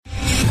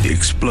the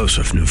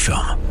explosive new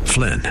film,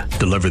 Flynn,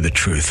 Deliver the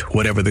Truth,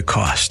 Whatever the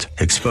Cost,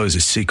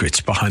 exposes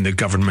secrets behind the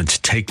government's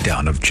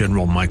takedown of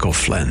General Michael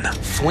Flynn.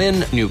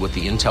 Flynn knew what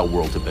the intel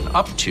world had been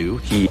up to.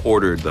 He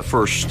ordered the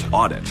first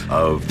audit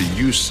of the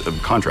use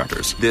of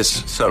contractors.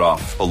 This set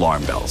off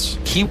alarm bells.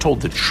 He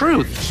told the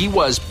truth. He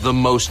was the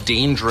most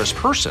dangerous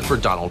person for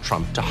Donald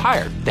Trump to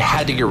hire. They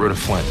had to get rid of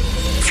Flynn.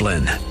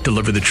 Flynn,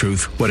 Deliver the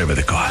Truth, Whatever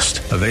the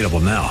Cost. Available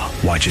now.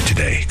 Watch it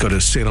today. Go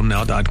to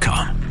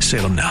salemnow.com.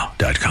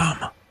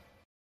 salemnow.com.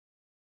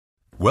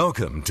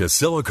 Welcome to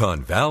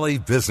Silicon Valley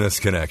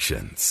Business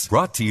Connections,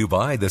 brought to you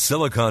by the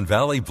Silicon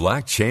Valley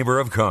Black Chamber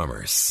of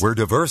Commerce, where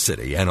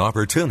diversity and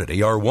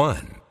opportunity are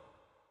one.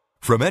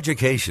 From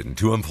education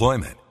to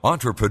employment,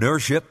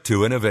 entrepreneurship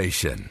to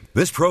innovation,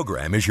 this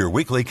program is your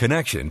weekly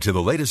connection to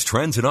the latest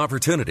trends and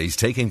opportunities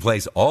taking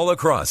place all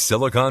across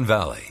Silicon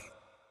Valley.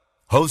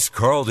 Host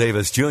Carl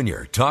Davis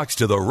Jr. talks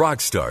to the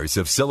rock stars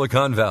of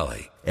Silicon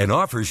Valley and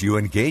offers you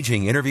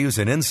engaging interviews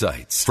and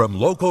insights from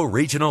local,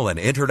 regional, and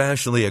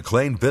internationally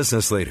acclaimed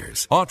business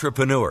leaders,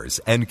 entrepreneurs,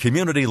 and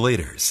community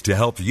leaders to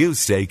help you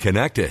stay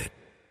connected.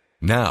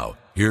 Now,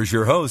 here's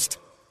your host,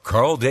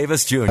 Carl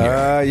Davis Jr.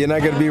 You're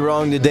not going to be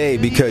wrong today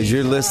because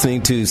you're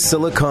listening to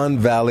Silicon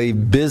Valley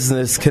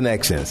Business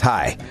Connections.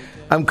 Hi,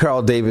 I'm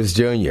Carl Davis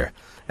Jr.,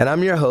 and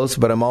I'm your host,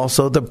 but I'm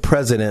also the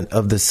president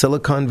of the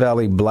Silicon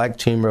Valley Black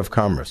Chamber of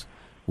Commerce,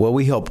 where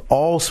we help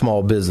all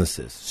small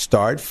businesses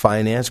start,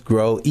 finance,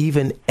 grow,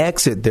 even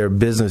exit their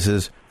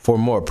businesses for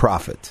more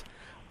profit.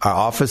 Our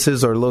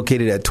offices are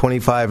located at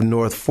 25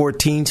 North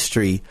 14th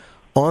Street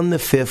on the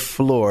 5th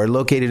floor,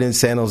 located in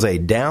San Jose,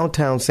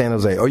 downtown San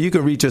Jose. Or you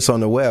can reach us on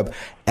the web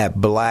at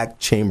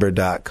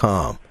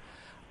blackchamber.com.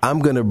 I'm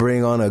going to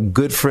bring on a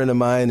good friend of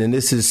mine, and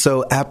this is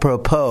so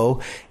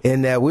apropos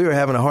in that we were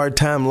having a hard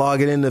time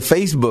logging into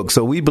Facebook,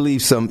 so we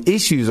believe some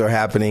issues are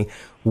happening.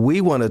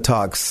 We want to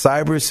talk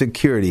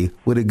cybersecurity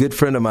with a good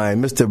friend of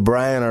mine, Mr.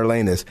 Brian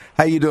Arlanis.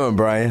 How you doing,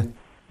 Brian?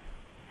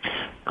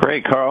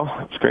 Great,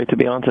 Carl. It's great to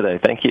be on today.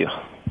 Thank you.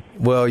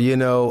 Well, you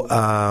know,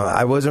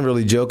 I wasn't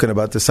really joking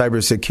about the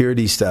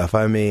cybersecurity stuff.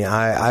 I mean,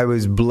 I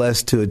was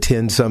blessed to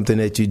attend something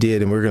that you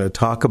did, and we're going to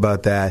talk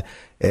about that.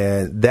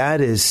 And that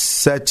is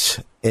such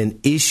an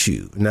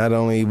issue, not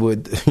only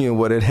with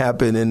what had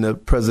happened in the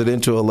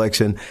presidential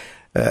election.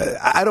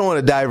 I don't want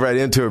to dive right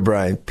into it,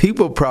 Brian.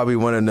 People probably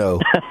want to know,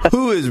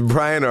 who is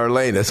Brian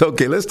Arlanis?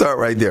 Okay, let's start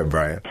right there,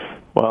 Brian.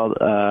 Well,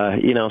 so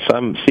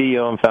I'm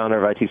CEO and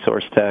founder of IT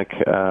Source Tech.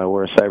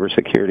 We're a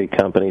cybersecurity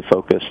company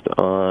focused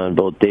on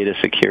both data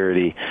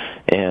security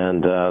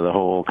and the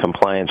whole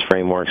compliance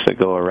frameworks that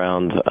go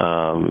around,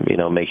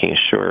 making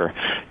sure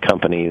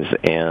companies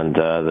and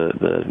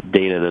the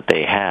data that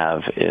they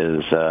have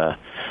is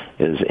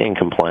in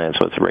compliance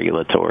with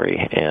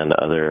regulatory and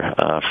other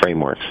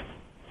frameworks.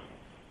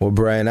 Well,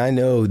 Brian, I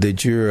know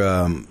that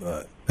you're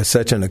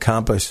such an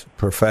accomplished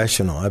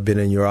professional. I've been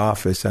in your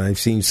office, and I've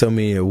seen so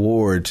many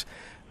awards.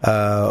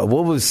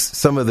 What was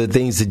some of the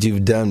things that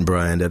you've done,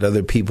 Brian, that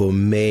other people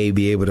may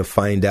be able to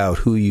find out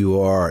who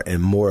you are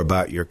and more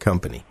about your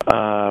company?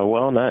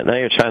 Well, now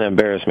you're trying to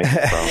embarrass me.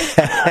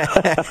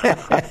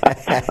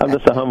 I'm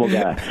just a humble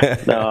guy.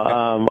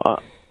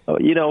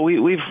 No,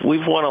 we've won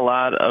we've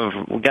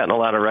gotten a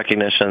lot of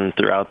recognition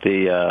throughout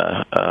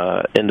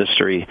the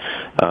industry,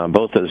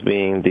 both as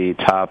being the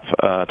top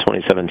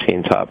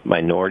 2017 top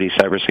minority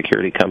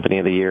cybersecurity company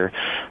of the year,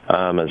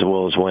 as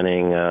well as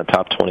winning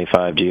top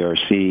 25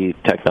 GRC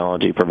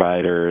technology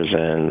providers,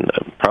 and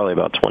probably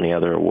about 20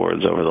 other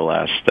awards over the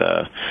last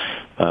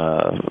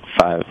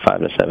 5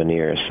 to 7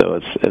 years. So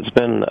it's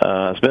been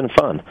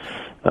fun.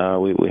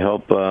 We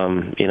hope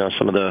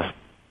some of the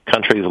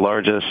country's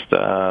largest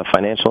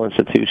financial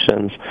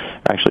institutions,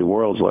 actually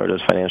world's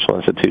largest financial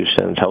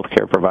institutions,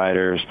 healthcare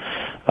providers,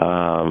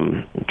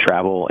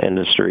 travel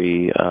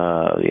industry,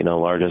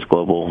 largest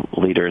global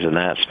leaders in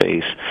that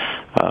space.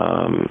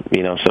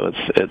 So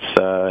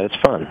it's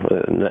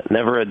fun.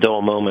 Never a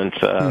dull moment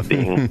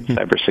being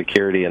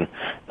cybersecurity and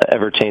the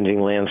ever-changing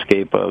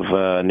landscape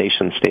of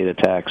nation-state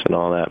attacks and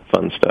all that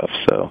fun stuff.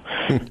 So.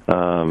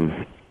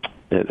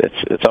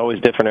 It's always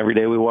different every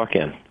day we walk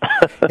in.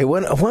 Hey, why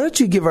don't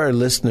you give our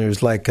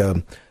listeners like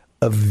a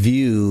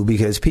view,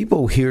 because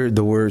people hear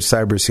the word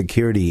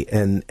cybersecurity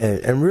and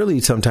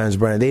really sometimes,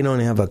 Brian, they don't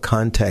have a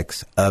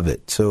context of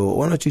it. So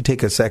why don't you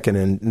take a second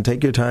and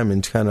take your time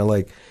and kind of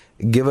like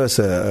give us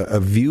a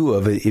view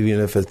of it, even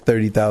if it's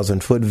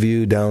 30,000-foot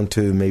view down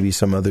to maybe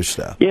some other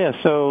stuff. Yeah,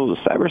 so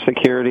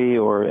cybersecurity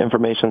or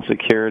information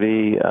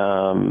security,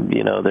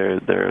 they're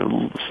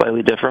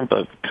slightly different,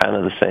 but kind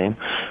of the same.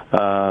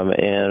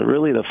 And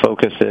really the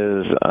focus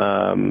is,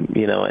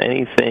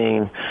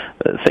 anything.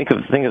 Think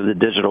of the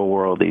digital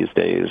world these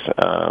days.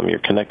 You're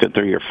connected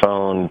through your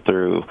phone,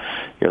 through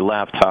your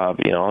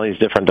laptop, all these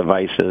different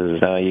devices.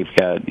 Now you've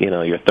got,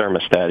 your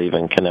thermostat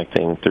even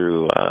connecting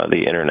through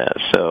the internet.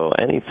 So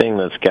anything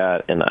that's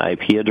got an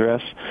IP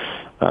address,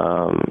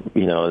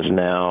 is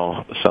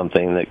now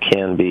something that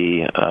can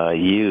be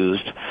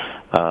used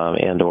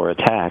and or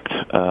attacked,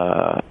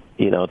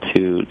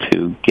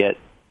 to get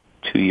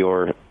to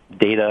your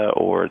data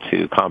or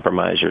to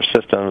compromise your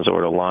systems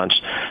or to launch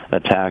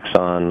attacks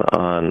on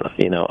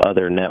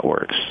other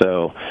networks.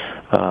 So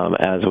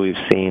as we've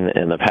seen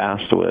in the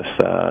past with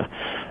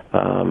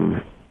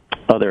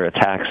other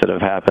attacks that have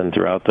happened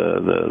throughout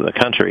the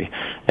country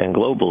and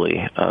globally,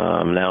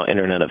 now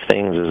Internet of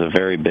Things is a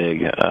very big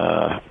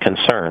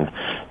concern.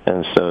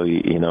 And so,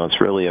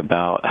 it's really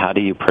about how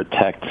do you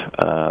protect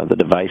the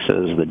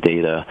devices, the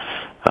data,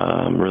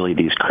 really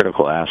these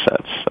critical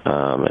assets.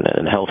 And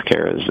in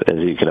healthcare, as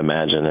you can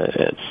imagine,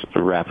 it's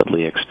a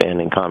rapidly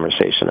expanding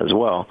conversation as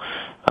well.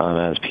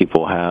 As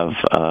people have,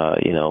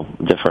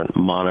 different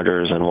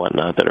monitors and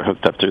whatnot that are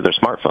hooked up through their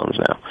smartphones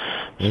now.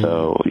 Mm.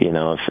 So,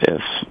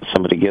 if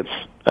somebody gets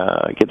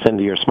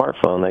into your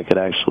smartphone, they could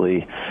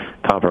actually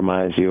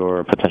compromise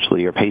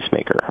potentially your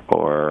pacemaker,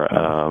 or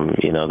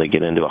they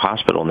get into a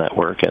hospital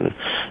network and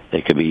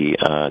they could be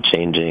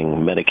changing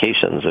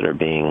medications that are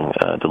being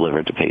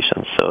delivered to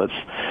patients. So it's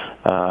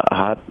a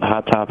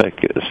hot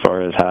topic as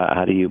far as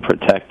how do you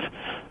protect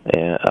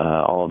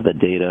all of the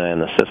data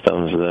and the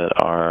systems that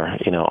are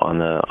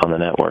on the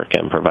network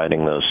and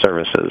providing those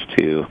services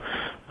to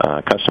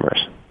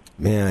customers.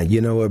 Man,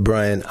 you know what,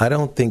 Brian? I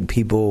don't think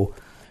people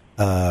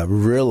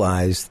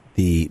realize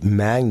the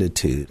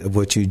magnitude of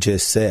what you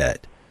just said,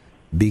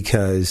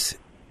 because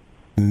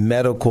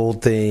medical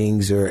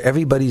things, or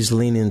everybody's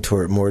leaning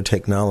toward more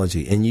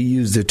technology, and you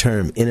use the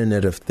term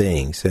Internet of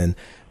Things. And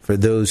for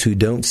those who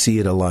don't see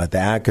it a lot, the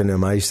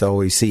acronym I used to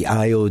always see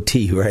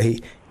IoT,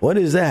 right? What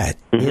is that?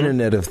 Mm-hmm.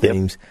 Internet of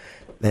Things.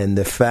 Yep. And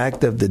the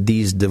fact that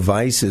these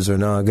devices are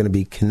now going to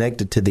be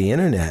connected to the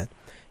Internet,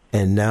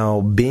 and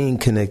now being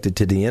connected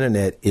to the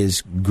Internet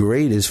is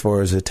great as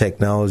far as the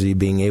technology,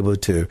 being able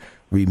to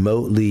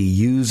remotely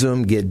use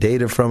them, get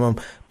data from them.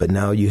 But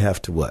now you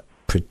have to,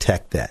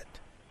 protect that.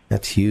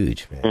 That's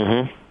huge, man.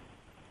 Mm-hmm.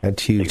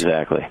 That's huge.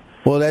 Exactly.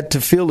 Well, that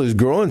field is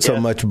growing so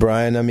much,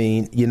 Brian. I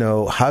mean,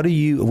 where do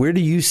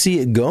you see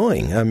it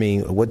going? I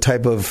mean, what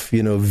type of,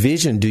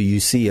 vision do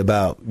you see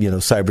about,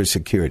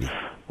 cybersecurity?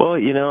 Well,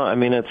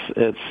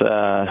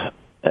 it's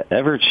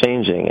ever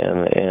changing,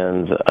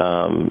 and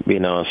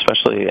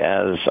especially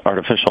as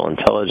artificial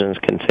intelligence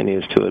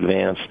continues to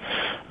advance,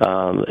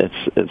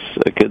 it's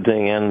a good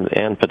thing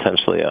and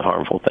potentially a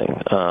harmful thing.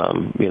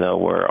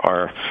 Where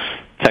our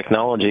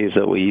technologies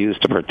that we use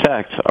to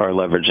protect are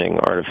leveraging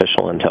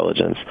artificial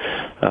intelligence.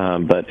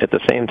 But at the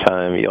same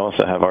time, you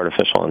also have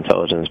artificial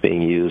intelligence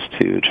being used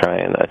to try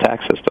and attack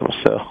systems.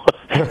 So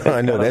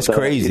I know, that's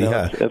crazy.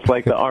 It's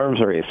like the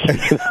arms race.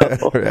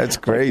 That's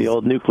crazy. Like the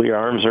old nuclear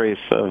arms race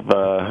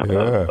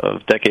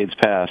of decades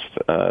past.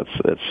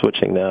 It's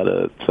switching now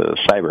to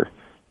cyber.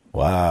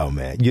 Wow,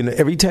 man.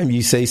 Every time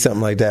you say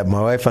something like that,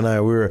 my wife and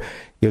I,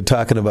 you're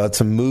talking about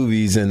some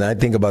movies, and I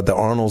think about the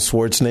Arnold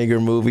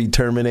Schwarzenegger movie,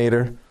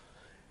 Terminator.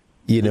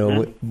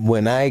 Mm-hmm.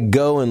 When I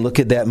go and look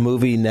at that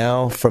movie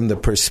now from the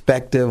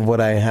perspective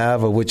what I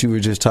have of what you were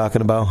just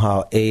talking about,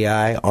 how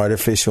AI,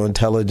 artificial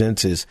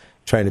intelligence, is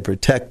trying to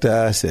protect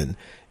us and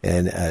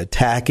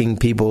attacking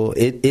people,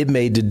 it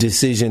made the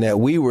decision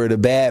that we were the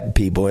bad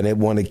people and it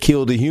want to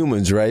kill the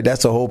humans, right?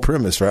 That's the whole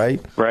premise,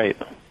 right? Right.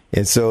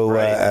 And so,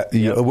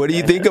 what do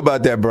you think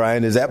about that,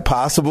 Brian? Is that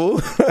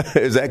possible?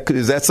 Is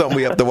that something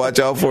we have to watch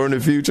out for in the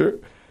future?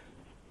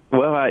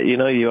 Well,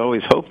 you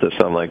always hope that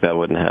something like that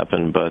wouldn't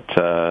happen, but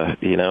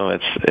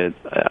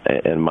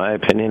in my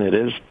opinion, it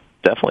is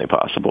definitely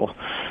possible.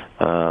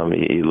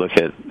 You look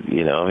at,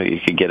 you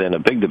could get in a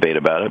big debate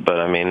about it, but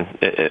I mean,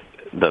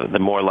 the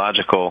more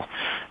logical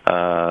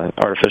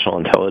artificial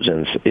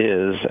intelligence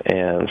is,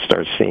 and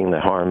starts seeing the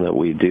harm that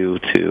we do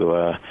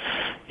to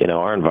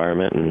our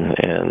environment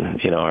and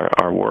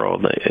our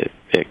world,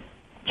 it's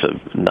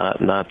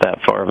not that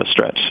far of a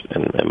stretch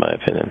in my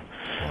opinion.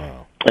 Wow.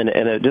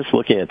 And just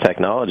looking at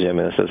technology, I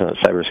mean, this isn't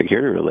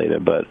cybersecurity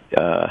related, but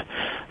I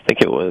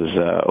think it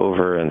was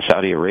over in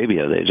Saudi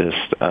Arabia. They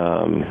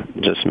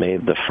just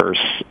made the first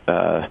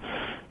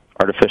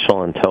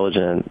artificial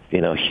intelligent,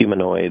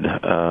 humanoid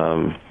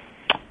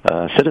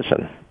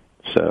citizen.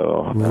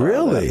 So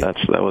really, that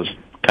was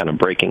kind of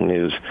breaking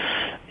news.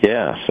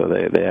 Yeah, so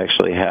they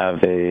actually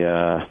have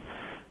a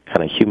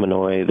kind of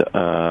humanoid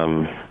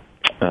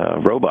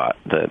robot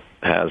that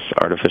has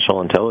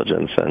artificial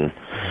intelligence, and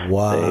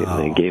wow.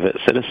 they gave it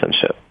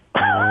citizenship.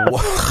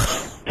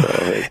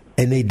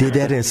 And they did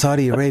that in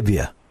Saudi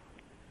Arabia.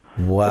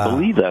 Wow, I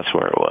believe that's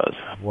where it was.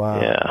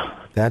 Wow, yeah,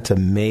 that's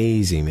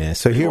amazing, man.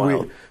 So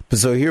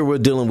here we're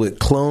dealing with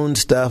clone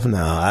stuff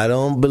now. I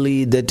don't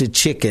believe that the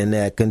chicken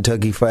at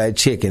Kentucky Fried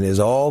Chicken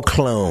is all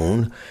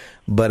clone,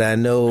 but I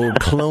know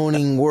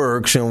cloning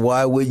works, and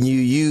why wouldn't you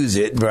use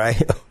it, right?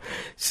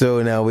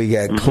 So now we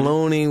got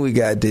cloning, we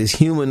got this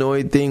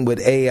humanoid thing with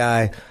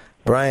AI.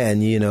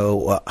 Brian,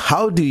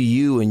 how do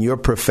you and your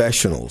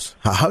professionals,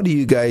 how do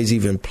you guys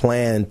even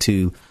plan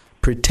to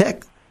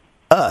protect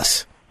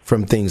us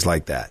from things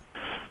like that?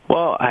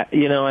 Well, I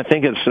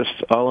think it's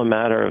just all a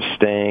matter of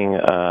staying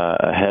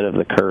ahead of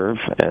the curve,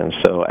 and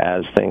so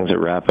as things are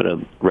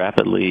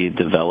rapidly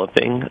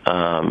developing,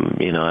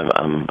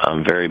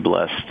 I'm very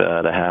blessed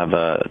to have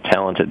a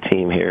talented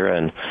team here,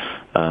 and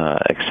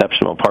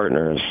exceptional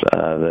partners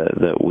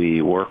that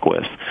we work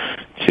with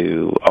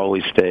to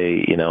always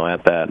stay,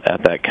 at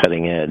that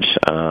cutting edge.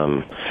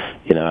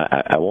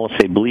 I won't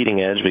say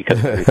bleeding edge,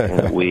 because everything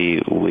that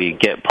we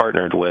get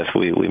partnered with,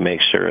 we make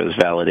sure is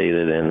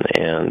validated and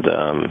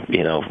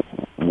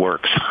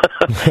works.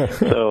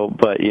 So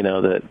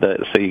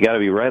you got to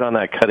be right on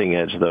that cutting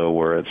edge, though,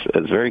 where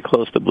it's very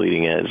close to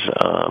bleeding edge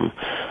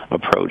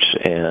approach,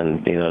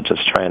 and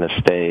just trying to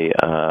stay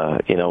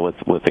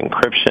with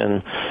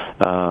encryption.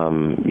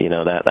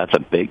 That's a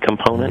big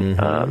component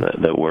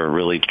that we're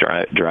really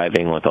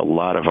driving with a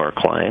lot of our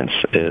clients,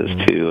 is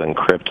to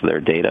encrypt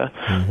their data,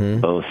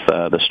 both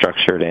the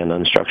structured and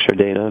unstructured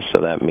data.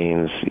 So that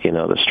means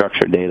the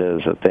structured data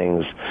is the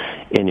things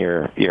in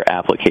your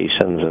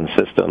applications and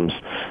systems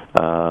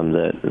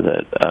that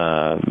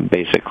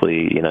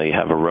basically you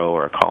have a row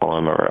or a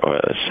column or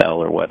a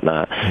cell or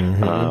whatnot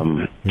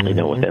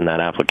within that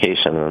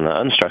application, and the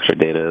unstructured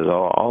data is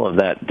all of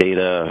that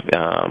data,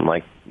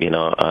 like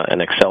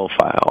an Excel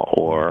file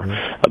or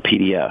a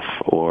PDF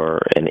or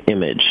an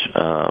image,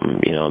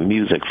 a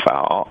music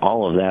file.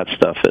 All of that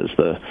stuff is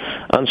the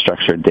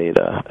unstructured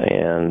data,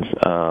 and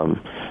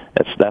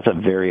that's a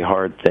very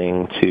hard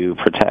thing to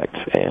protect.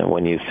 And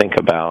when you think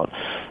about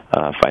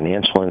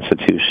financial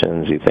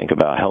institutions, you think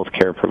about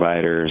healthcare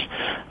providers,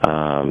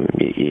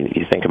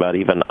 you think about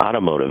even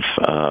automotive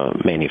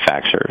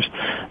manufacturers.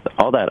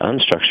 All that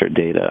unstructured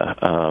data,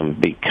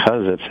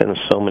 because it's in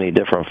so many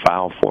different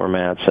file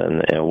formats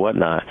and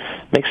whatnot,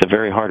 makes it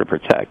very hard to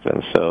protect.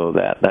 And so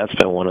that's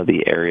been one of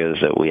the areas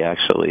that we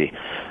actually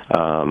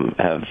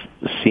have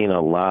seen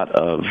a lot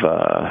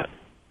of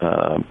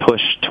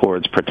push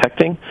towards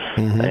protecting,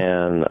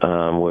 and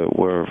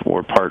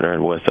we're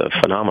partnered with a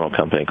phenomenal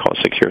company called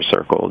Secure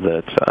Circle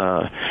that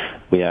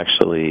we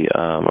actually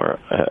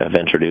have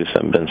introduced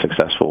and been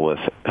successful with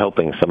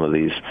helping some of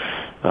these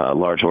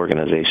large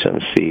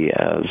organizations see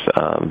as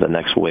the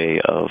next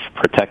way of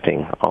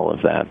protecting all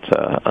of that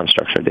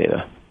unstructured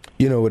data.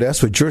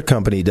 That's what your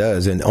company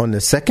does. And on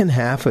the second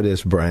half of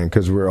this, Brian,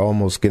 because we're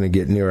almost going to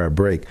get near our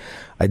break,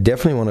 I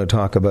definitely want to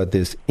talk about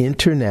this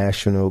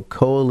international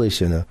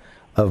coalition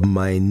of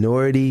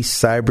minority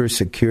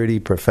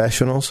cybersecurity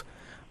professionals.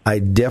 I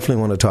definitely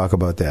want to talk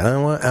about that. I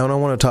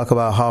don't want to talk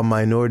about how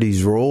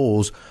minorities'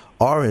 roles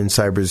are in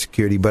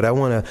cybersecurity, but I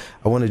want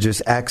to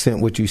just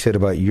accent what you said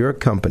about your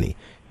company.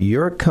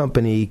 Your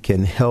company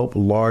can help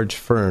large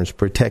firms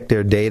protect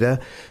their data.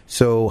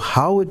 So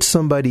how would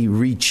somebody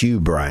reach you,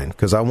 Brian?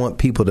 Because I want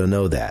people to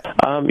know that.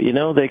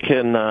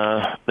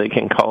 They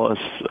can call us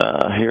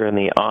here in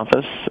the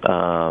office.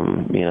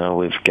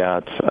 We've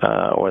got,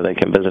 or they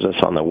can visit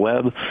us on the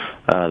web.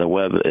 The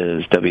web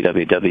is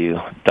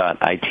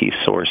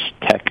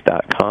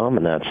www.itsourcetech.com,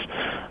 and that's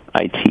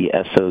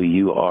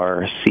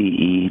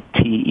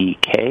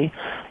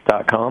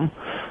itsourcetech.com.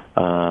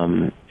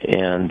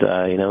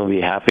 We'll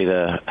be happy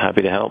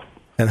to help.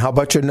 And how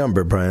about your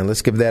number, Brian?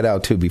 Let's give that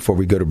out too before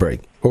we go to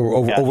break,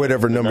 or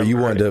whatever number you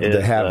want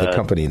to have, the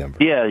company number.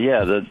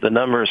 The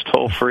number is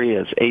toll free.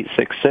 It's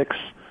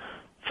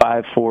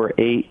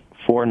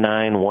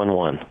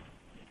 866-548-4911.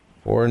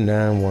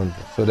 4911.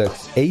 So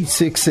that's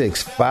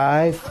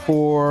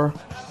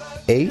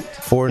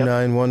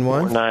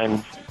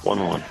 866-548-4911.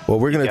 Well,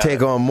 we're going to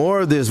take on more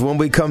of this when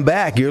we come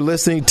back. You're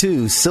listening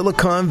to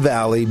Silicon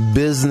Valley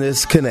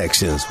Business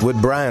Connections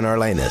with Brian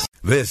Arlanis.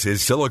 This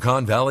is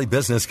Silicon Valley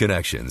Business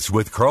Connections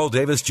with Carl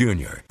Davis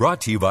Jr., brought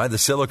to you by the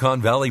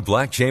Silicon Valley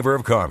Black Chamber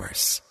of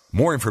Commerce.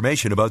 More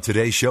information about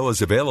today's show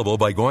is available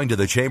by going to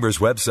the Chamber's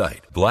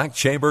website,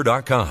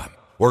 blackchamber.com,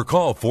 or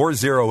call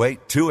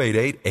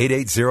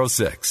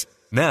 408-288-8806.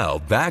 Now,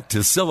 back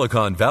to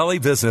Silicon Valley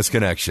Business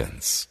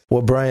Connections.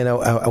 Well, Brian,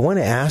 I want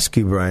to ask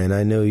you, Brian,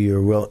 I know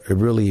you're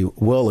really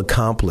well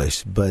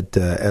accomplished, but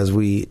as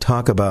we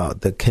talk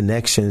about the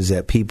connections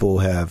that people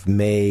have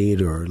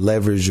made or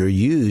leveraged or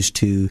used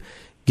to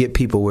get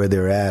people where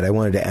they're at, I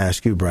wanted to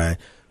ask you, Brian,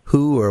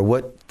 who or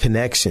what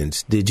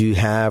connections did you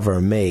have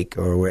or make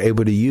or were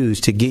able to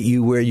use to get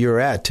you where you're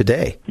at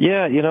today?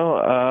 Yeah,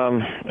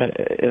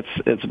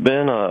 it's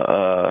been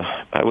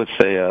I would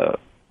say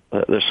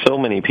there's so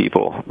many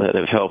people that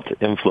have helped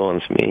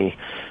influence me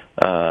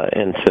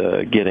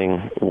into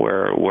getting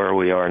where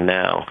we are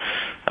now,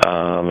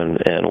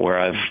 and where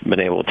I've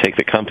been able to take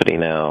the company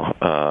now.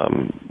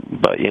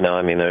 But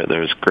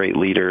there's great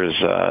leaders,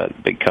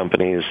 big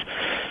companies.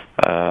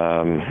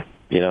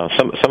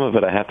 Some of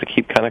it I have to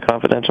keep kind of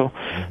confidential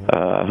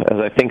as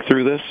I think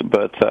through this,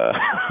 but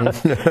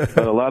but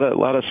a lot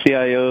of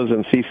CIOs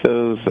and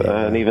CISOs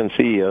and even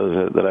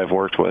CEOs that I've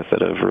worked with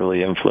that have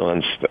really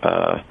influenced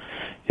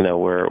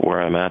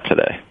where I'm at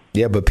today.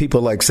 Yeah, but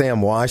people like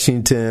Sam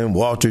Washington,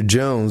 Walter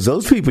Jones,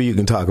 those people you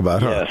can talk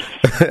about, huh?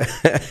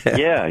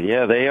 Yes.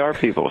 Yeah, they are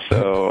people.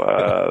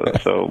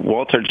 So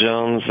Walter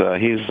Jones,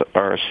 he's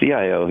our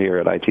CIO here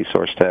at IT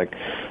Source Tech.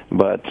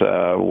 But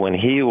when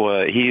he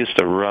used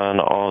to run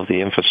all of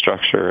the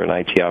infrastructure and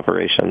IT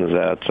operations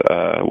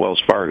at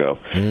Wells Fargo.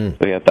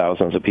 We had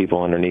thousands of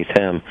people underneath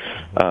him.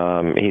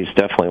 He's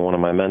definitely one of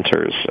my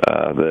mentors.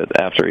 That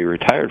after he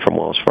retired from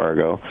Wells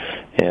Fargo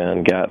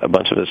and got a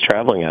bunch of his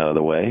traveling out of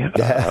the way,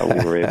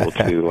 we were able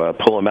to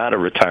pull him out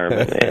of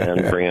retirement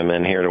and bring him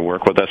in here to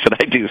work with us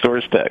at IT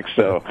SourceTech.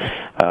 So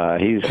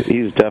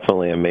he's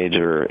definitely a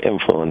major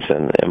influence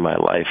in my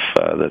life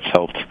that's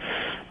helped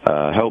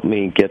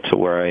me get to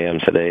where I am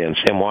today. And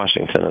Sam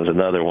Washington is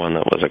another one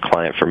that was a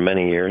client for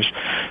many years.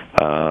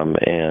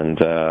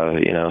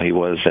 He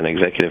was an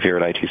executive here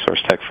at IT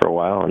SourceTech for a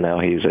while, and now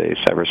he's a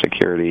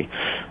cybersecurity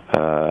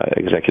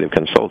executive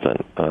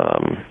consultant.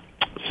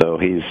 So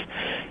he's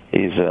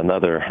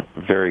another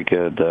very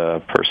good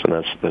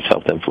person that's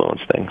helped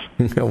influence things.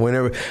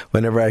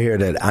 Whenever I hear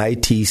that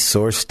IT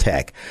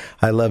SourceTech,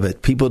 I love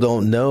it. People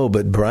don't know,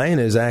 but Brian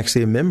is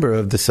actually a member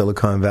of the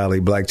Silicon Valley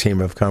Black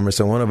Chamber of Commerce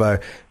and one of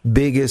our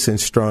biggest and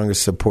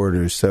strongest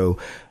supporters. So,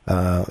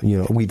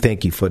 we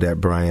thank you for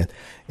that, Brian.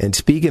 And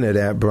speaking of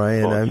that,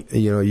 Brian,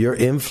 your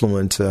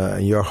influence,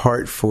 your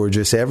heart for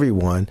just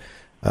everyone.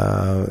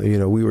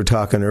 We were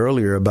talking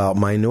earlier about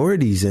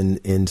minorities in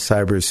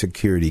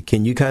cybersecurity.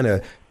 Can you kind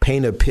of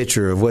paint a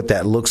picture of what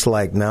that looks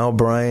like now,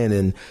 Brian,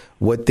 and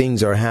what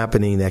things are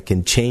happening that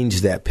can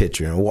change that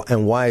picture,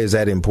 and why is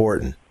that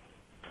important?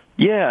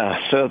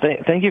 Yeah, so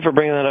thank you for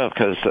bringing that up,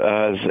 because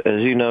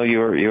as you know, you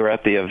were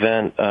at the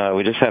event.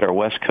 We just had our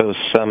West Coast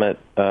Summit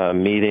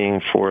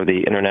meeting for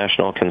the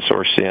International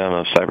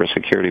Consortium of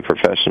Cybersecurity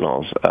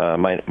Professionals,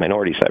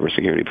 minority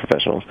cybersecurity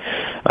professionals,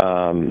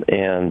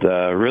 and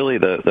really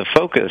the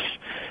focus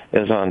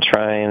is on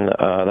trying.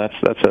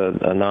 That's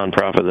a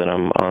nonprofit that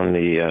I'm on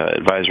the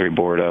advisory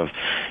board of,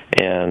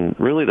 and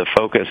really the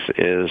focus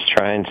is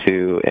trying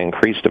to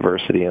increase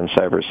diversity in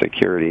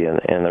cybersecurity,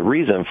 and the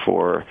reason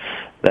for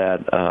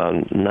that,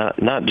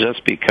 not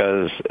just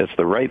because it's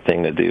the right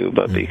thing to do,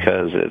 but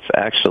because it's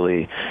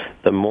actually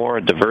the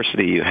more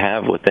diversity you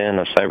have within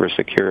a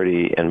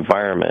cybersecurity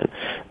environment,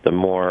 the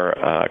more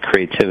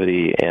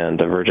creativity and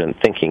divergent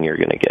thinking you're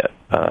going to get.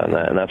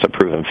 And that's a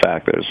proven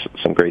fact. There's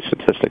some great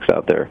statistics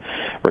out there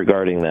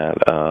regarding that.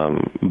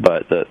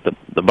 But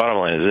the bottom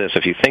line is this: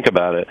 if you think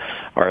about it,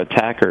 our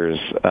attackers,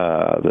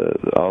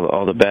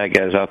 all the bad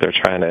guys out there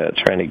trying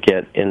to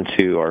get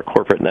into our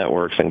corporate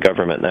networks and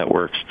government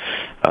networks,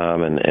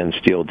 and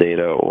steal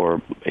data or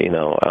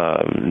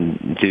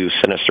do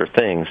sinister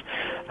things,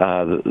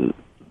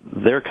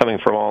 they're coming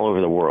from all over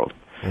the world.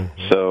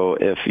 So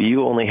if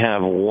you only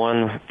have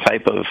one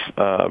type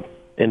of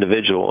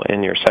individual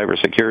in your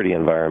cybersecurity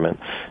environment,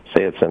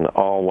 say it's an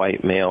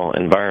all-white male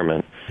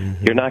environment,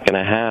 you're not going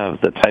to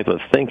have the type of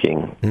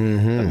thinking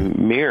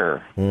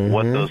mirror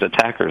what those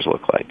attackers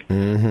look like.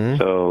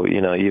 So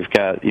you've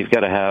got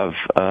to have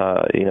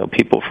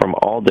people from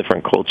all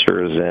different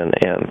cultures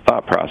and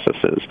thought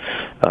processes,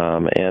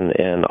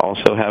 and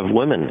also have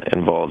women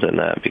involved in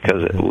that,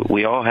 because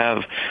we all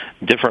have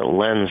different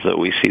lens that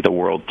we see the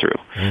world through,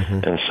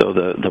 and so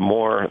the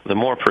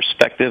more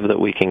perspective that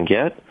we can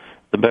get,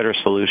 the better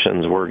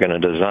solutions we're going to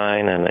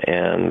design,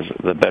 and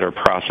the better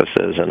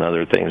processes and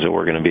other things that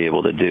we're going to be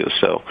able to do.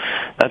 So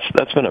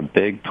that's been a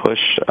big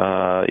push.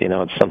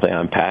 It's something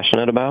I'm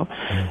passionate about.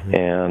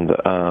 And,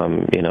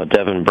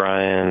 Devin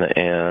Bryan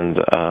and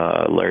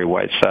Larry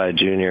Whiteside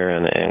Jr.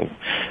 and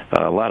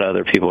a lot of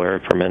other people,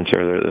 Eric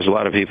Permenter, there's a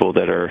lot of people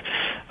that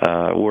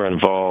were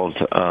involved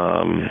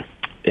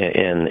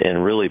in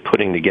really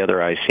putting together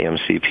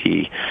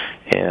ICMCP,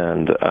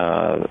 and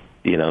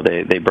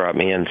they brought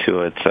me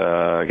into it,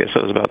 I guess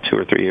it was about 2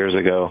 or 3 years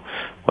ago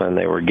when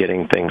they were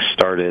getting things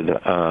started.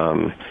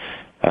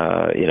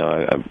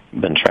 I've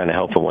been trying to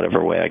help in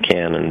whatever way I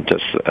can, and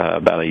just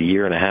about a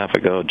year and a half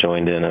ago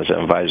joined in as an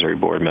advisory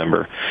board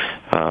member.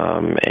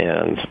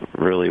 And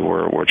really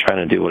we're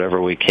trying to do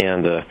whatever we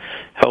can to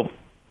help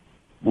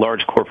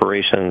large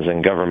corporations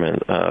and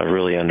government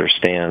really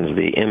understands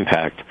the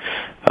impact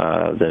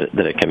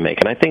that it can make.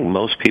 And I think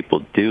most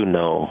people do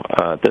know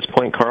at this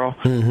point, Carl,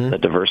 that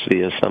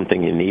diversity is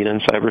something you need in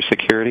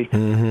cybersecurity.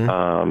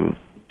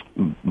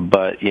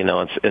 But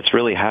it's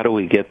really, how do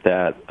we get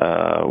that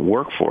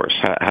workforce?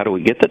 How do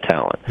we get the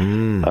talent?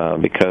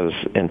 Because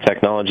in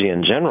technology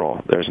in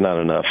general, there's not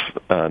enough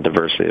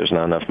diversity. There's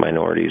not enough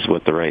minorities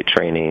with the right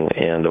training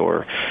and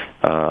or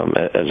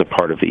as a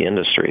part of the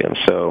industry. And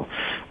so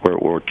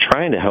we're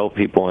trying to help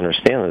people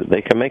understand that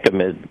they can make a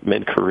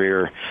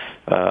mid-career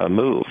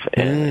move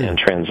and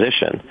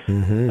transition,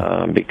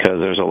 because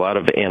there's a lot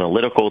of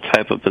analytical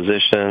type of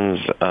positions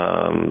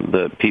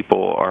that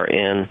people are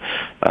in.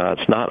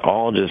 It's not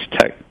all just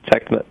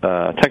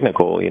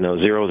technical,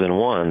 zeros and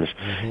ones.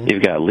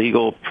 You've got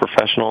legal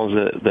professionals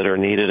that are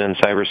needed in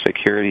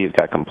cybersecurity. You've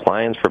got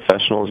compliance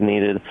professionals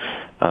needed.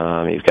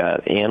 You've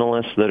got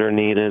analysts that are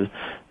needed.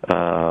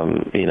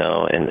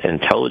 And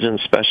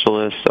intelligence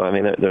specialists. So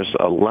there's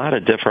a lot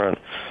of different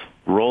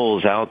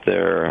roles out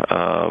there,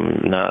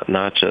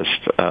 not just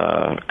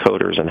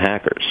coders and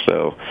hackers.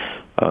 So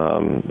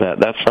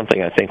that's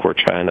something I think we're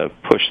trying to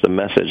push the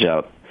message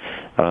out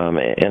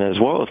And as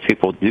well, if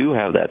people do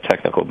have that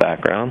technical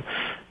background,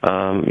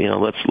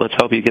 let's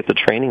help you get the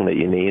training that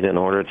you need in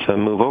order to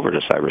move over to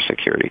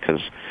cybersecurity,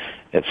 because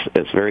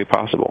it's very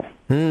possible.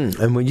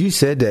 And when you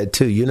said that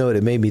too,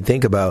 it made me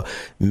think about,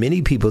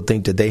 many people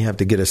think that they have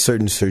to get a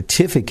certain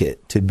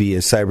certificate to be a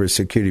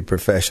cybersecurity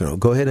professional.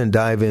 Go ahead and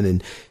dive in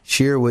and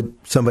share what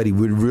somebody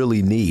would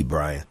really need,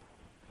 Brian.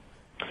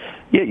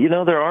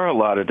 Yeah, there are a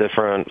lot of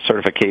different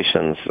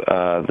certifications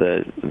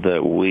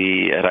that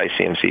we at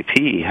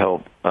ICMCP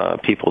help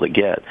people to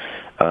get.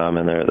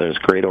 And there's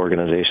great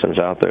organizations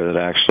out there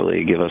that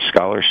actually give us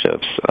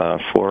scholarships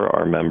for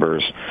our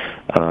members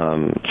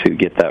to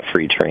get that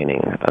free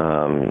training.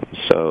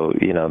 So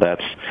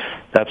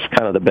that's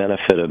kind of the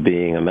benefit of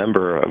being a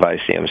member of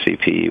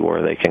ICMCP,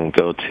 where they can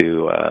go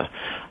to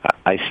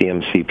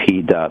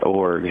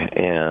ICMCP.org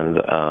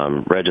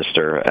and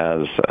register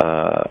as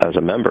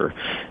a member.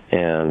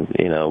 And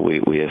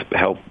we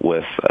help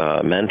with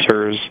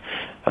mentors.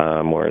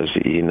 Whereas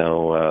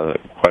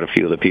quite a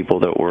few of the people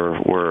that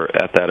were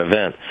at that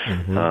event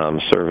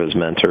serve as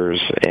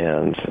mentors,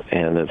 and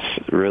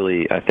it's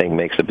really, I think,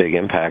 makes a big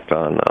impact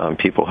on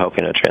people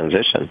helping to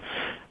transition.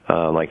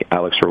 Like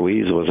Alex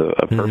Ruiz was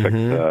a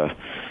perfect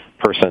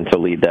person to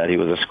lead that. He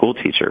was a school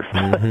teacher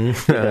when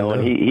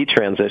he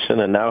transitioned,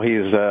 and now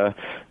he's a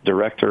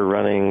director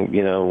running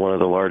one of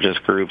the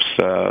largest groups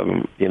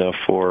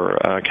for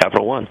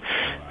Capital One,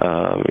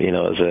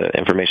 as an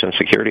information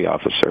security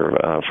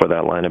officer for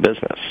that line of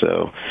business.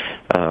 So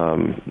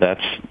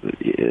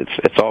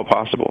it's all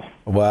possible.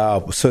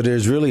 Wow. So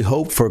there's really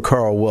hope for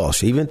Carl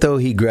Welsh, even though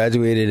he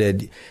graduated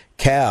at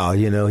Cal.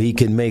 He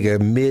can make a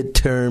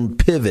midterm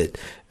pivot,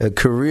 a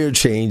career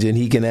change, and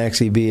he can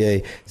actually be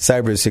a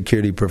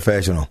cybersecurity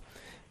professional.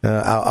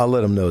 I'll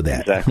let him know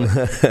that. Exactly.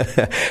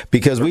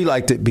 because we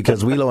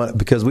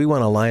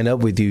want to line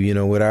up with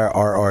you, with our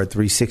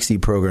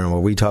RR360 program,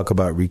 where we talk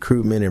about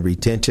recruitment and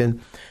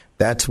retention.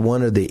 That's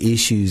one of the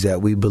issues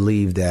that we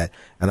believe that,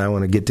 and I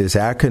want to get this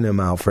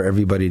acronym out for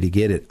everybody to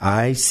get it,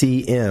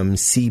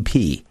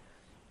 ICMCP.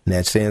 And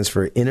that stands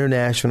for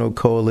International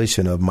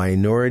Coalition of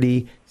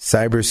Minority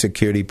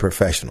Cybersecurity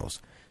Professionals.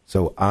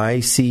 So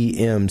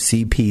ICMCP.org,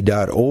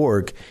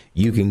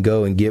 you can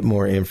go and get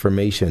more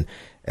information.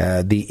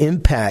 The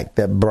impact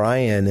that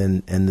Brian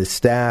and the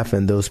staff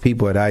and those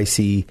people at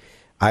ICMCP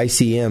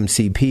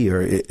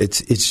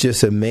it's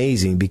just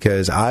amazing,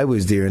 because I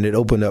was there and it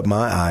opened up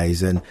my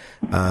eyes, and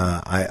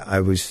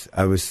I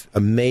was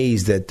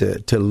amazed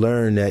to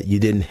learn that you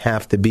didn't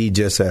have to be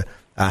just a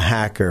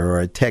hacker or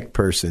a tech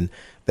person,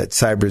 that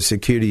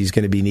cybersecurity is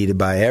going to be needed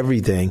by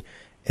everything.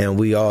 And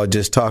we all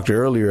just talked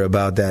earlier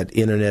about that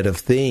Internet of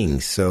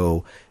Things.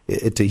 So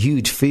it's a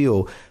huge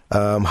field.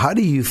 How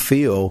do you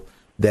feel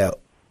that,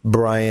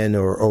 Brian,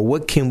 or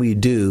what can we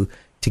do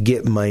to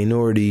get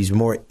minorities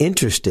more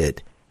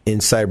interested in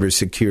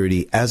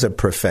cybersecurity as a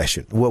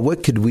profession? Well,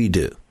 what could we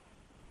do?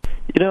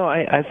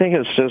 I think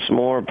it's just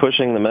more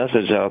pushing the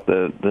message out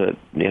that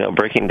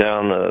breaking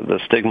down the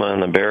stigma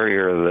and the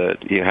barrier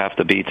that you have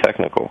to be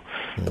technical.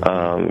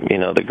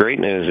 The great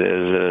news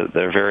is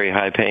they're very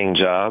high-paying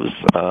jobs,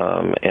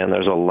 and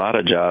there's a lot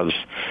of jobs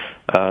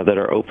that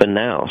are open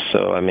now.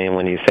 So,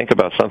 when you think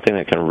about something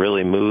that can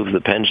really move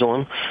the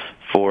pendulum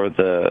for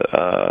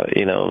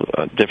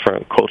the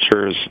different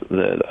cultures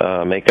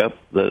that make up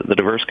the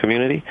diverse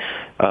community,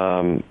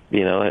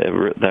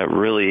 that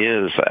really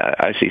is.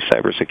 I see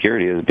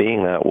cybersecurity as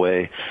being that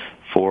way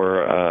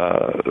for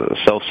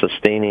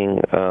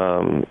self-sustaining,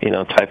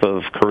 type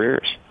of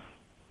careers.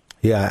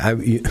 Yeah,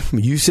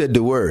 you said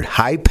the word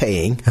high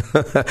paying.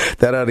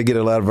 That ought to get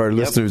a lot of our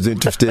listeners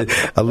interested.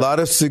 A lot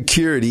of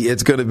security.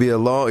 It's going to be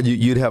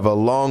you'd have a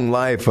long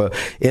life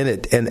in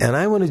it. And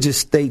I want to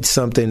just state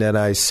something that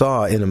I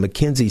saw in a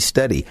McKinsey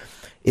study.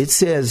 It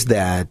says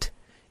that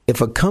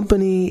if a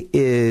company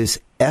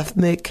is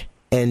ethnic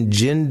and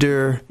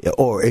gender,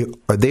 or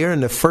they're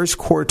in the first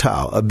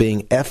quartile of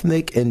being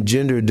ethnic and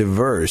gender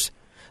diverse,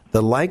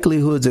 the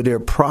likelihoods of their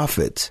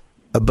profits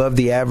above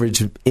the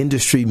average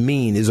industry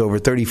mean is over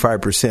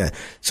 35%.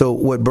 So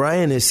what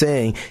Brian is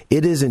saying,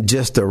 it isn't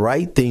just the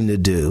right thing to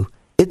do.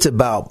 It's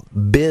about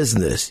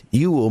business.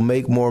 You will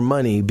make more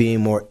money being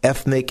more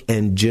ethnic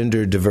and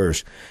gender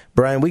diverse.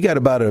 Brian, we got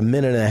about a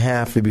minute and a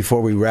half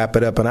before we wrap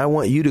it up, and I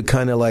want you to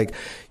kind of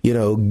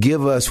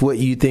give us what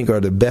you think are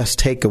the best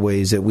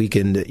takeaways that we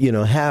can,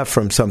 have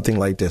from something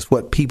like this,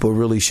 what people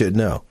really should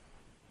know.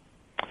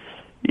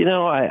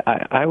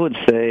 I would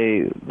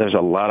say there's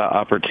a lot of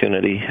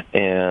opportunity,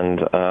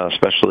 and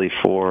especially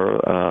for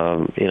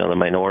the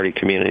minority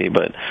community,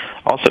 but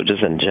also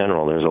just in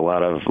general, there's a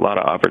lot of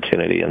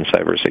opportunity in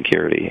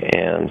cybersecurity.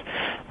 And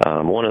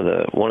one of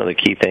the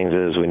key things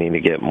is we need to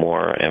get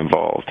more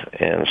involved,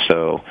 and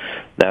so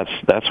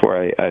that's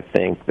where I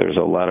think there's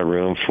a lot of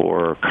room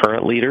for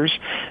current leaders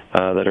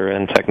that are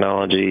in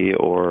technology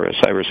or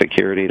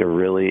cybersecurity to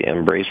really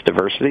embrace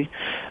diversity.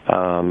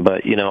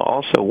 But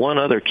also one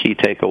other key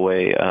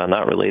takeaway,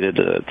 not related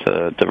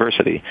to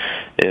diversity,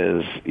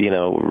 is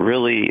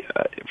really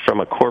from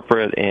a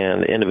corporate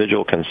and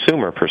individual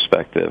consumer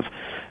perspective,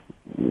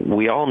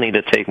 we all need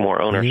to take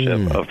more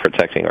ownership of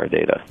protecting our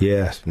data.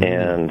 Yes.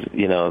 And,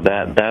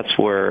 that's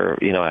where,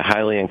 I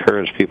highly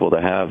encourage people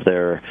to have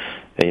their,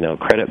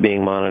 credit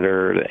being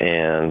monitored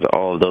and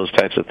all of those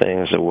types of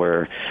things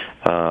where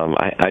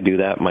I do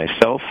that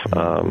myself.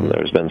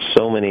 There's been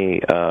so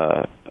many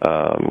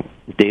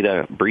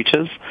data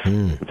breaches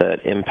that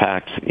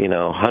impact,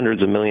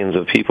 hundreds of millions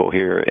of people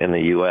here in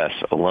the U.S.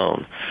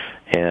 alone.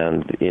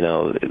 And,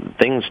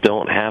 things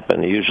don't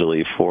happen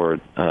usually for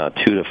 2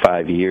 to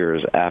 5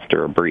 years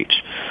after a breach.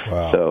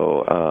 Wow.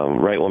 So,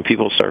 right when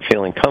people start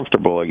feeling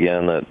comfortable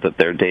again that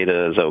their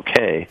data is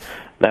okay,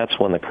 that's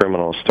when the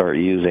criminals start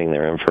using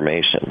their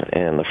information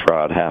and the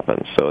fraud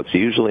happens. So it's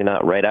usually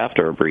not right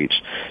after a breach.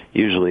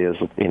 Usually is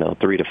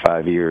 3 to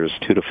 5 years,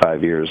 2 to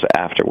 5 years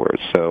afterwards.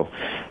 So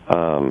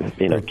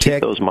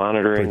keep those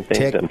monitoring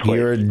things in place.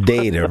 Your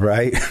data,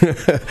 right?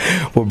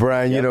 Well,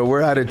 Brian,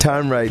 we're out of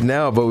time right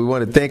now, but we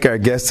want to thank our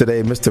guest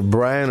today, Mr.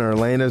 Brian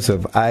Orlanes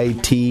of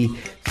IT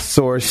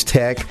Source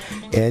Tech.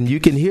 And you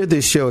can hear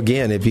this show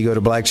again if you go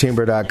to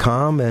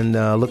blackchamber.com and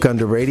look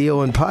under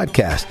radio and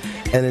podcast.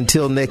 And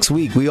until next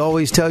week, we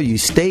always tell you,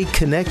 stay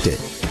connected.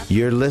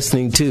 You're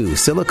listening to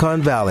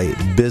Silicon Valley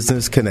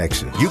Business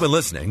Connections. You've been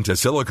listening to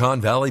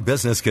Silicon Valley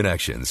Business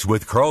Connections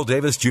with Carl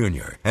Davis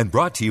Jr. and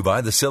brought to you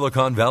by the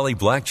Silicon Valley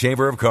Black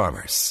Chamber of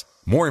Commerce.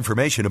 More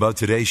information about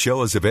today's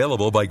show is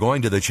available by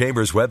going to the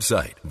Chamber's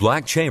website,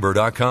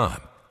 blackchamber.com.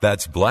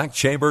 That's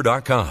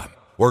blackchamber.com.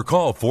 Or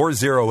call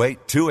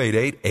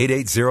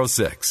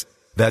 408-288-8806.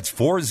 That's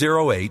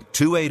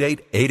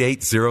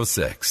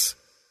 408-288-8806.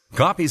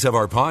 Copies of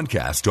our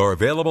podcast are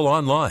available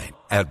online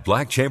at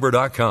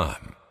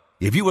blackchamber.com.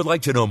 If you would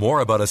like to know more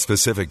about a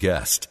specific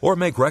guest or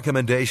make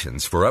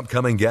recommendations for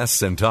upcoming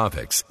guests and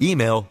topics,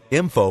 email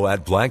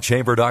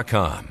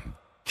info@blackchamber.com.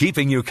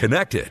 Keeping you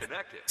connected.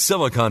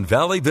 Silicon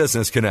Valley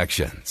Business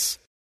Connections.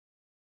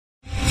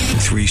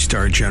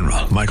 3-star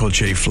General Michael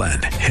J.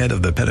 Flynn, head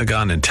of the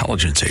Pentagon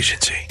Intelligence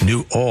Agency,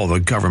 knew all the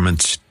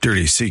government's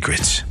dirty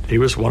secrets. He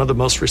was one of the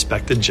most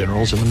respected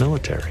generals in the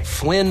military.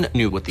 Flynn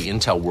knew what the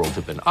intel world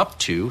had been up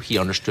to. He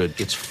understood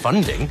its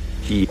funding.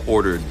 He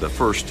ordered the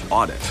first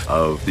audit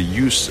of the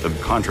use of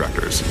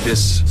contractors.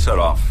 This set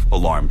off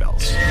alarm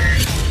bells.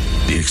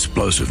 The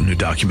explosive new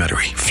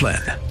documentary,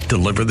 Flynn,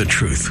 Deliver the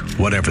Truth,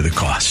 Whatever the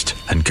Cost,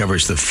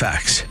 uncovers the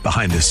facts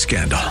behind this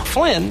scandal.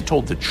 Flynn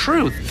told the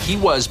truth. He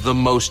was the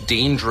most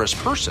dangerous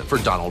person for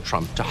Donald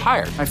Trump to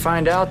hire. I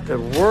find out the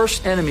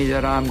worst enemy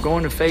that I'm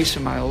going to face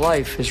in my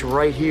life is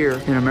right here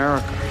in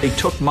America. They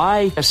took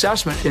my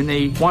assessment and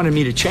they wanted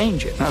me to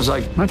change it. And I was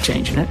like, I'm not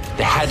changing it.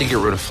 They had to get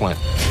rid of Flynn.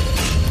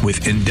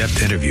 With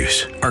in-depth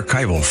interviews,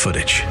 archival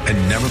footage,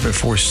 and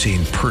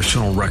never-before-seen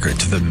personal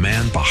records of the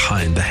man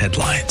behind the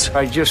headlines.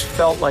 I just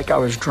felt like I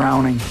was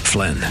drowning.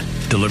 Flynn,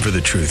 Deliver the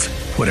Truth,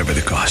 Whatever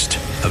the Cost.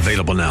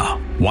 Available now.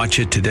 Watch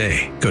it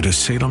today. Go to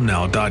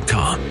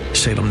salemnow.com.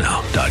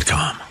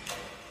 salemnow.com.